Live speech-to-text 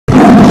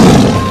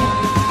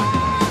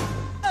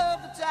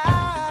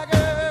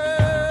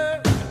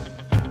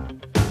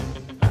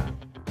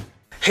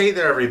Hey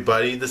there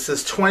everybody, this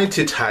is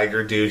 22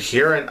 Tiger Dude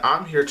here, and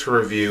I'm here to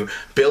review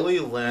Billy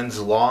Lynn's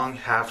Long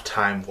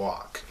Halftime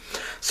Walk.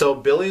 So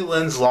Billy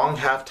Lynn's Long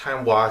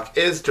Halftime Walk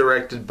is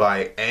directed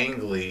by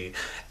Ang Lee,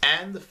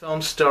 and the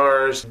film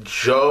stars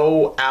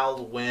Joe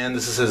Alwyn.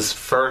 This is his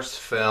first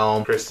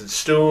film. Kristen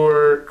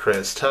Stewart,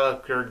 Chris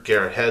Tucker,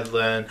 Garrett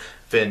Hedlund,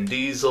 Vin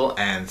Diesel,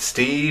 and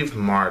Steve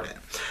Martin.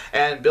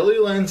 And Billy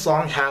Lynn's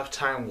Long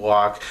Halftime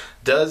Walk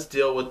does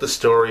deal with the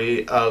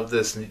story of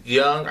this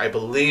young, I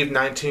believe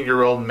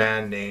 19-year-old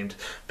man named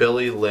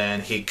Billy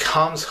Lynn. He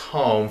comes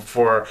home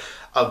for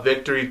a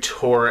victory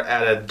tour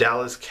at a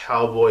Dallas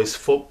Cowboys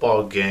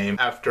football game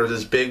after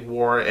this big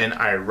war in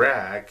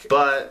Iraq.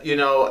 But, you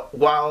know,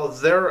 while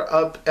they're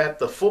up at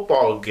the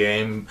football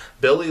game,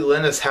 Billy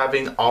Lynn is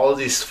having all of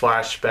these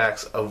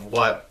flashbacks of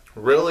what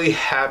really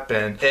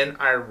happened in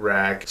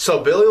Iraq.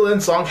 So Billy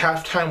Lynn's Long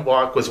Halftime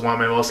Walk was one of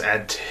my most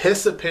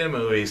anticipated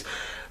movies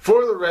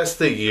for the rest of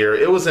the year.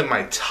 It was in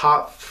my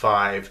top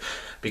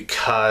 5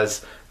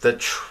 because the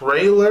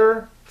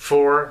trailer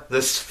for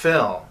this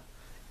film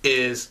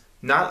is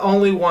not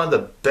only one of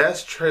the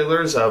best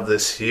trailers of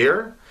this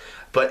year,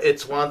 but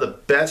it's one of the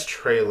best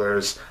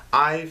trailers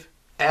I've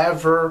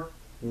ever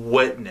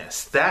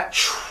witnessed. That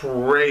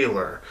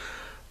trailer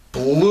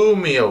blew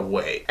me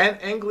away.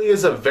 And Ang Lee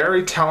is a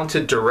very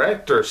talented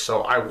director,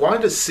 so I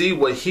wanted to see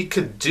what he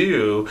could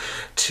do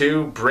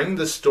to bring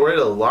the story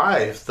to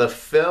life. The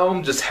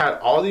film just had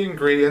all the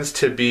ingredients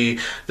to be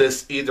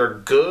this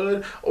either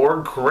good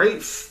or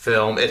great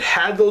film. It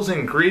had those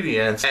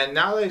ingredients, and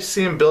now that I've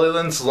seen Billy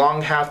Lynn's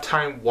Long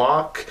Halftime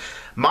Walk,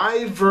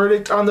 my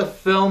verdict on the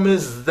film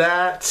is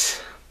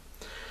that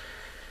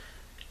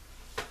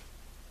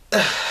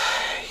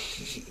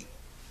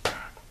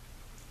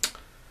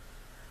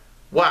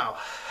wow,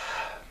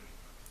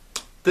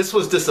 this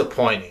was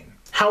disappointing.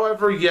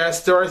 However,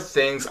 yes, there are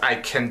things I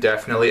can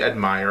definitely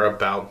admire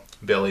about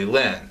Billy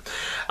Lynn.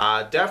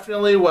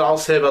 Definitely what I'll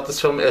say about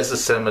this film is the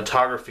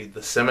cinematography.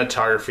 The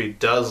cinematography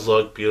does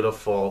look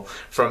beautiful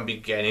from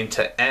beginning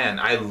to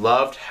end. I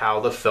loved how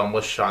the film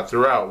was shot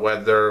throughout,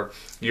 whether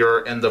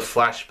you're in the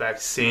flashback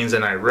scenes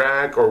in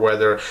Iraq or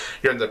whether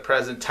you're in the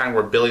present time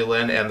where Billy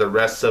Lynn and the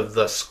rest of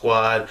the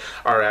squad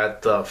are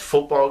at the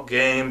football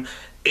game.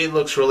 It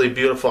looks really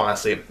beautiful,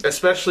 honestly.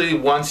 Especially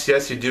once,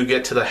 yes, you do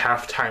get to the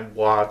halftime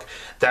walk.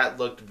 That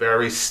looked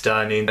very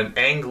stunning. And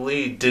Ang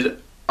Lee did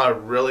a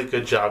really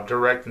good job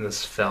directing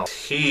this film.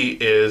 He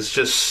is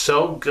just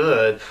so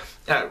good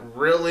at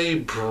really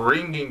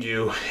bringing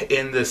you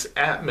in this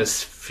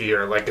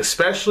atmosphere. Like,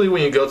 especially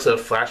when you go to the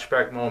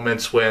flashback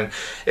moments when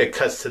it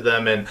cuts to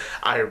them in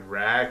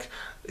Iraq.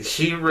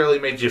 He really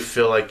made you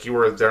feel like you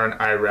were there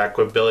in Iraq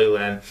with Billy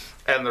Lynn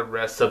and the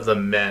rest of the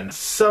men.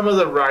 Some of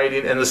the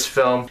writing in this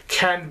film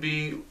can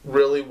be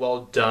really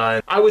well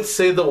done. I would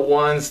say the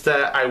ones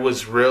that I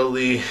was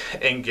really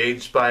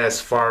engaged by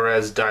as far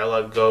as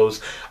dialogue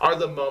goes are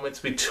the moments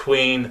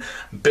between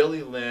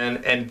Billy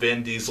Lynn and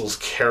Vin Diesel's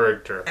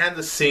character, and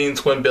the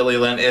scenes when Billy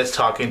Lynn is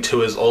talking to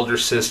his older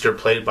sister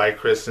played by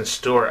Kristen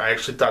Stewart. I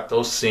actually thought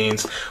those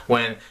scenes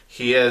when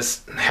he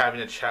is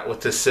having a chat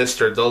with his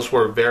sister, those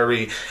were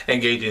very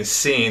engaging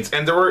scenes.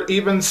 And there were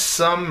even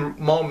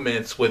some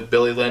moments with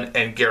Billy Lynn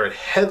and Garrett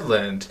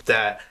Hedlund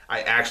that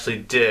I actually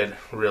did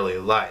really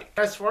like.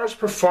 As far as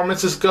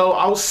performances go,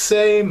 I'll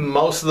say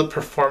most of the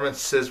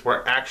performances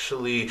were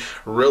actually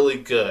really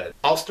good.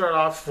 I'll start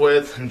off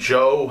with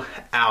Joe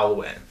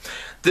Alwyn.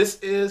 This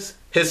is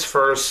his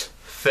first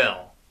film.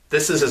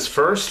 This is his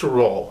first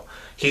role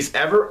he's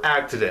ever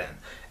acted in.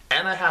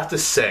 And I have to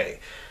say,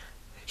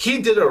 he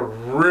did a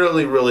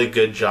really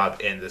good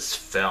job in this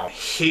film.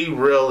 He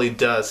really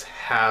does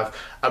have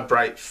a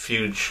bright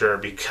future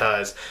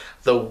because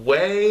the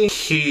way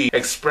he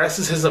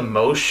expresses his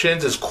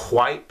emotions is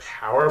quite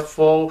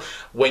powerful.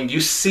 When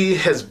you see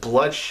his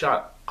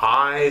bloodshot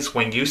eyes,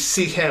 when you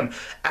see him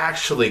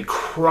actually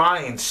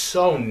crying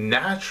so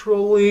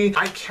naturally,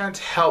 I can't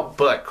help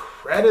but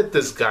credit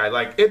this guy.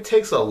 Like, it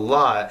takes a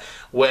lot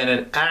when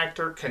an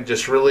actor can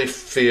just really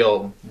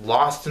feel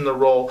lost in the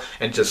role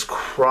and just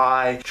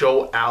cry.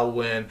 Joe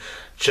Alwyn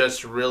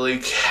just really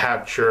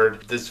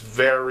captured this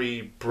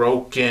very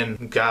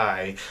broken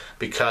guy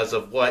because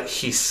of what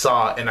he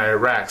saw in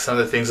Iraq. Some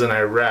of the things in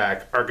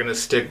Iraq are going to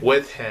stick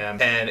with him,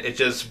 and it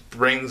just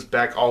brings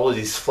back all of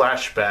these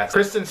flashbacks.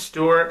 Kristen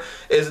Stewart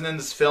isn't in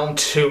this film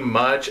too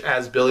much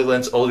as Billy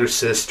Lynn's older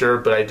sister,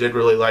 but I did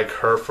really like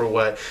her for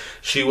what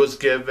she was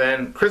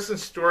given. Kristen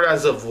Stewart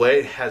as of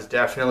late has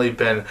definitely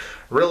been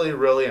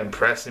really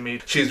impressing me.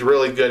 She's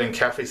really good in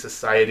Cafe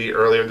Society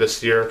earlier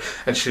this year,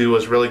 and she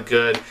was really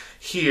good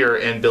here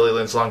in Billy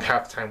Lynn's Long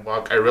Halftime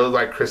Walk. I really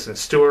like Kristen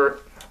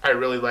Stewart. I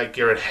really like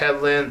Garrett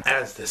Hedlund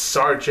as the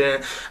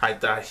sergeant. I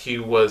thought he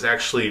was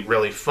actually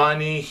really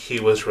funny. He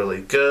was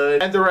really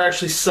good. And there were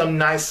actually some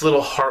nice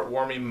little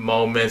heartwarming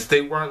moments.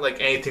 They weren't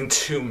like anything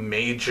too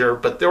major,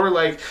 but there were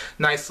like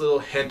nice little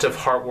hint of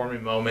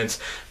heartwarming moments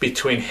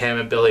between him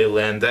and Billy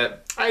Lynn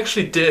that I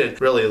actually did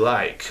really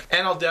like.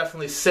 And I'll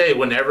definitely say,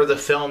 whenever the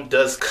film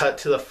does cut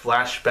to the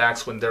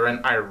flashbacks when they're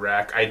in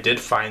Iraq, I did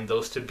find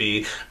those to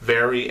be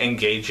very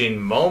engaging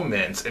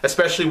moments,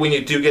 especially when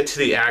you do get to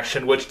the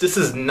action, which this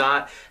is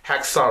not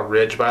Hacksaw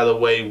Ridge, by the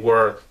way,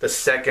 where the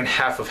second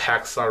half of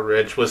Hacksaw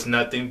Ridge was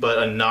nothing but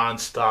a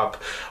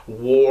non-stop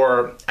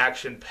war,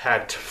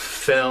 action-packed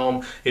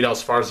film, you know,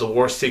 as far as the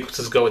war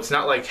sequences go. It's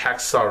not like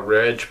Hacksaw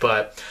Ridge,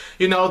 but,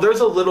 you know, there's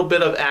a little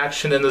bit of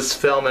action in this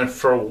film, and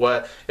for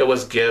what it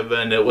was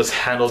given, it was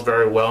handled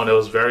very well, and it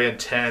was very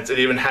intense. It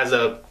even has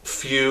a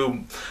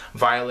few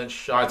violent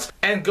shots.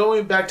 And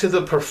going back to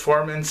the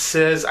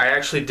performances, I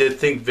actually did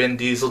think Vin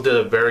Diesel did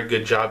a very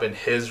good job in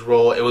his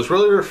role. It was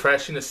really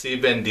refreshing to see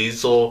Vin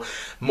Diesel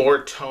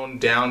more toned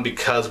down,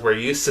 because we're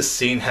used to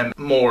seeing him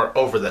more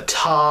over the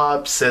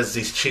top, says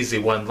these cheesy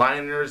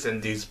one-liners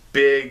and these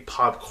big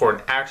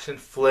popcorn action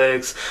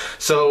flicks.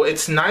 So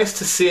it's nice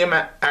to see him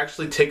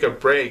actually take a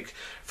break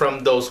from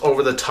those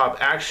over-the-top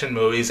action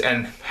movies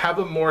and have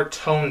a more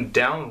toned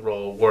down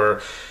role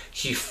where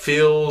he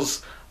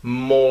feels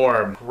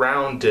more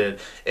grounded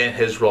in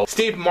his role.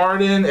 Steve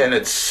Martin, and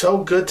it's so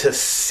good to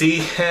see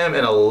him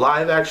in a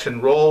live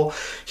action role.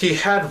 He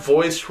had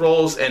voice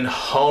roles in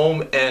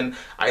Home and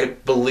I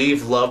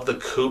believe Love the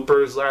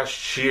Coopers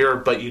last year,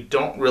 but you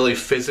don't really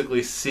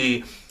physically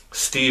see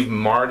Steve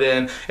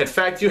Martin. In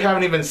fact, you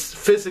haven't even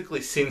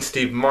physically seen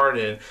Steve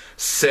Martin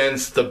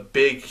since The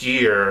Big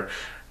Year,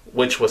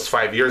 which was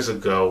 5 years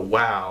ago.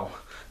 Wow.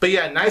 But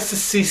yeah, nice to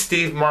see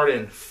Steve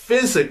Martin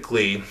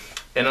physically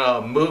in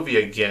a movie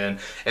again,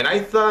 and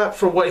I thought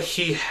for what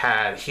he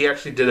had, he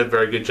actually did a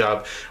very good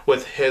job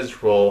with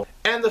his role.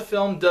 And the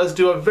film does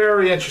do a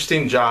very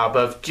interesting job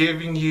of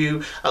giving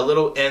you a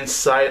little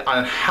insight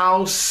on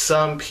how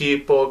some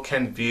people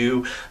can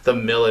view the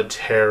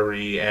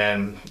military,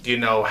 and you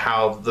know,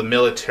 how the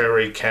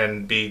military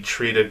can be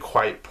treated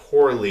quite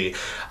poorly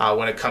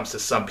when it comes to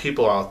some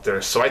people out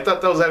there. So I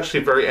thought that was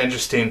actually very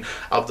interesting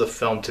of the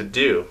film to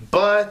do.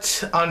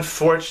 But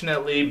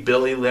unfortunately,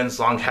 Billy Lynn's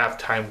Long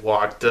Halftime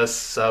Walk does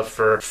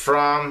suffer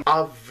from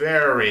a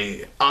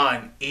very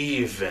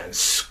uneven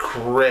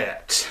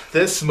script.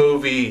 This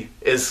movie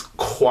is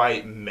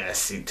quite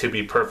messy, to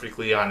be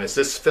perfectly honest.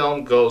 This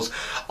film goes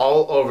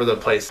all over the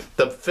place.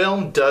 The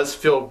film does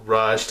feel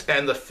rushed,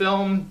 and the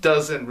film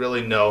doesn't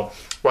really know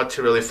what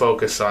to really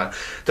focus on.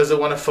 Does it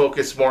want to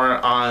focus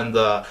more on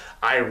the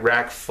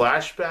Iraq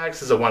flashbacks?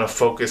 Does it want to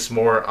focus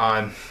more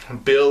on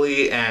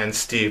Billy and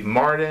Steve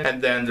Martin?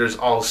 And then there's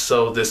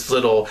also this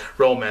little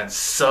romance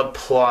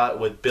subplot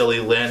with Billy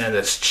Lynn and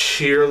this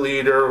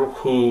cheerleader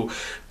who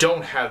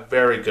don't have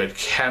very good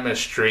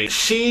chemistry.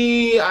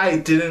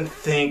 I didn't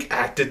think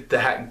acted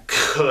that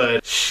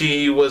good.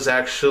 She was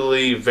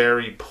actually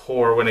very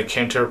poor when it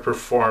came to her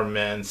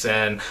performance,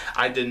 and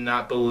I did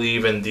not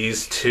believe in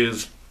these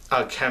two's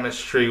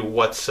chemistry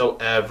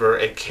whatsoever.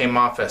 It came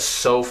off as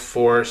so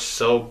forced,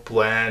 so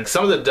bland.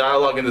 Some of the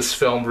dialogue in this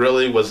film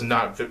really was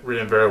not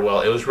written very well.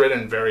 It was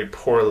written very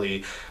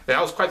poorly. And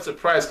I was quite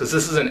surprised, because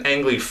this is an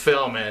Ang Lee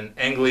film, and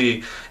Ang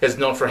Lee is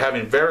known for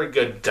having very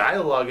good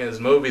dialogue in his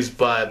movies,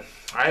 but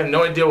I have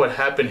no idea what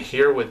happened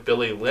here with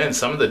Billy Lynn.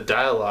 Some of the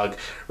dialogue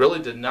really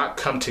did not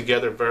come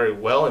together very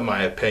well, in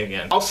my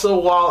opinion. Also,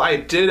 while I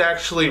did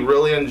actually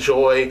really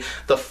enjoy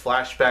the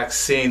flashback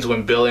scenes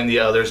when Billy and the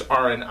others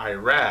are in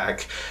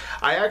Iraq,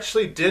 I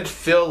actually did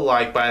feel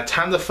like by the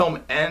time the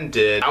film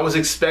ended, I was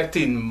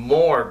expecting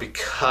more,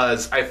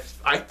 because I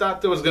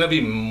thought there was going to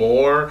be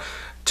more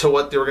to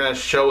what they were going to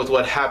show with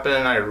what happened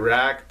in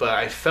Iraq, but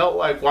I felt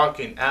like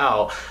walking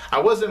out, I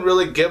wasn't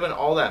really given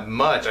all that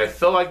much. I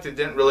feel like they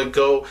didn't really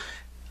go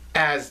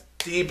as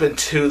deep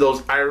into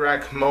those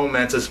Iraq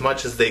moments as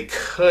much as they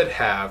could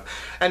have.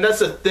 And that's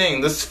the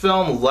thing, this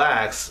film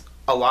lacks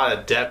a lot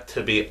of depth,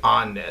 to be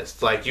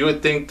honest. Like, you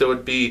would think there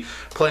would be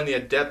plenty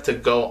of depth to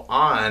go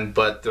on,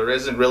 but there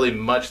isn't really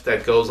much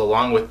that goes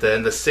along with it.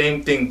 And the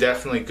same thing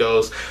definitely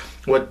goes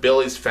with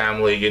Billy's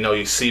family. You know,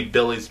 you see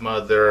Billy's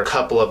mother, a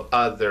couple of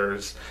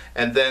others,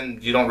 and then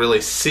you don't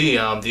really see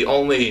them. The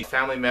only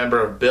family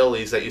member of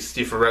Billy's that you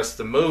see for the rest of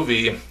the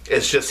movie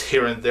is just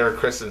here and there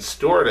Kristen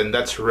Stewart, and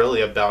that's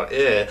really about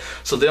it.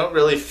 So they don't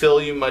really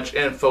fill you much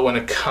info when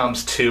it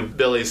comes to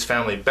Billy's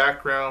family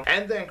background.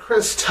 And then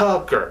Chris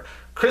Tucker.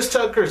 Chris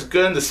Tucker's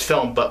good in this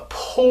film, but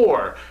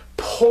poor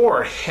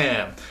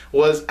him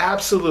was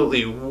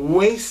absolutely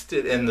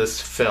wasted in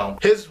this film.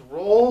 His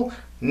role,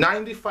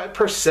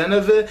 95%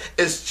 of it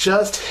is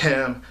just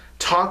him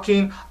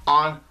talking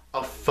on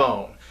a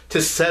phone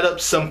to set up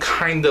some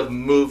kind of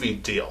movie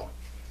deal.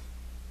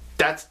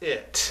 That's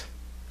it.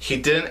 He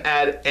didn't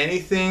add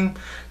anything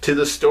to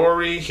the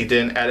story. He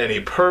didn't add any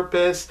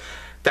purpose.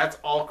 That's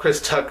all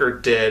Chris Tucker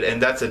did, and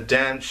that's a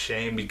damn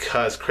shame,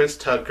 because Chris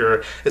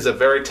Tucker is a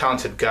very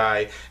talented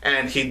guy,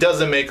 and he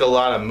doesn't make a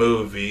lot of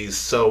movies.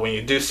 So when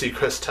you do see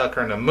Chris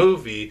Tucker in a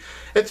movie,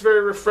 it's very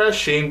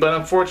refreshing, but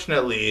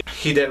unfortunately,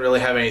 he didn't really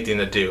have anything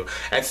to do.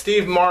 And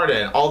Steve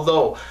Martin,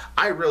 although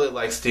I really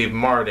like Steve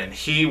Martin,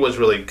 he was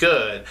really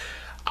good,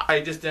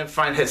 I just didn't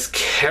find his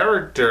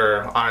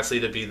character, honestly,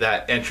 to be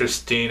that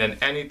interesting.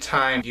 And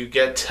anytime you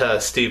get to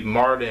Steve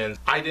Martin,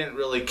 I didn't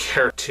really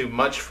care too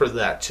much for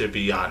that, to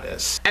be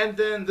honest. And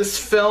then this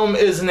film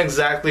isn't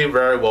exactly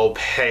very well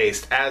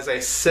paced. As I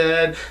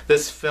said,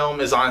 this film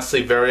is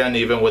honestly very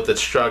uneven with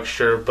its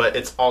structure, but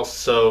it's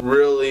also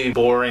really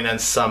boring in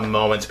some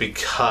moments,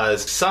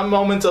 because some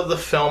moments of the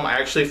film I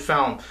actually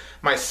found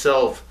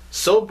myself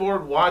so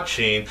bored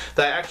watching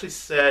that I actually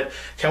said,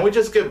 can we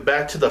just get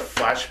back to the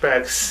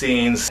flashback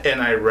scenes in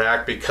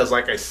Iraq? Because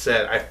like I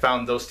said, I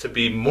found those to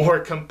be more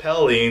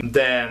compelling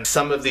than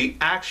some of the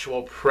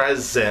actual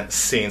present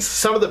scenes.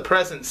 Some of the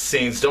present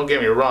scenes, don't get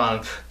me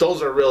wrong,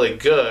 those are really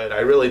good. I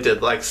really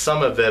did like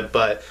some of it,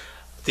 but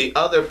the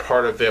other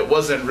part of it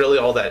wasn't really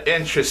all that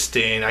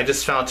interesting. I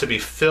just found it to be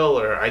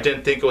filler. I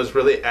didn't think it was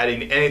really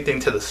adding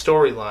anything to the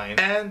storyline.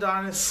 And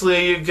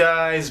honestly, you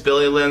guys,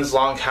 Billy Lynn's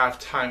Long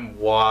Halftime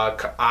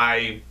Walk,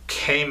 I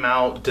came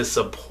out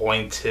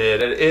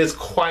disappointed. It is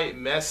quite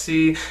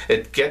messy.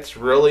 It gets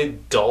really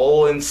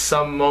dull in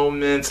some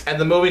moments, and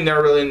the movie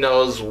never really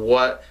knows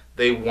what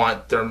they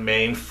want their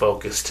main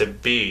focus to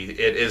be.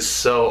 It is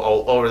so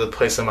all over the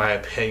place in my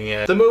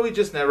opinion. The movie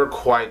just never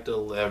quite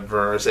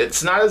delivers.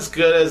 It's not as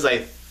good as I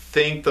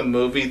think the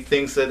movie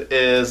thinks it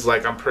is.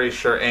 Like, I'm pretty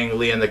sure Ang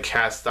Lee and the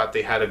cast thought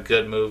they had a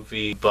good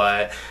movie,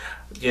 but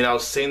you know,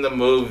 seeing the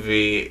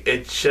movie,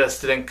 it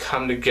just didn't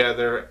come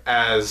together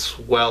as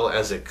well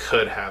as it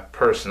could have,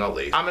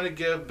 personally. I'm gonna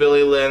give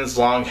Billy Lynn's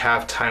Long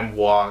Halftime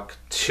Walk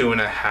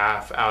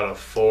 2.5 out of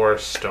 4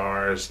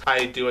 stars.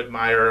 I do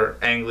admire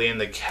Ang Lee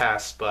and the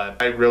cast,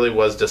 but I really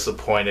was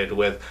disappointed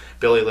with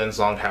Billy Lynn's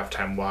Long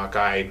Halftime Walk.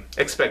 I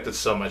expected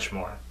so much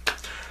more.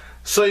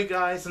 So you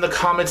guys, in the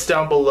comments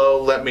down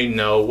below, let me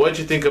know what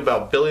you think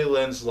about Billy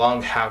Lynn's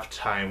Long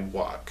Halftime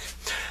Walk.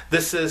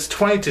 This is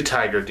 22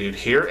 Tiger Dude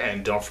here,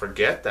 and don't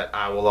forget that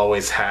I will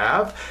always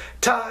have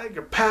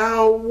Tiger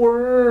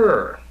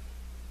Power!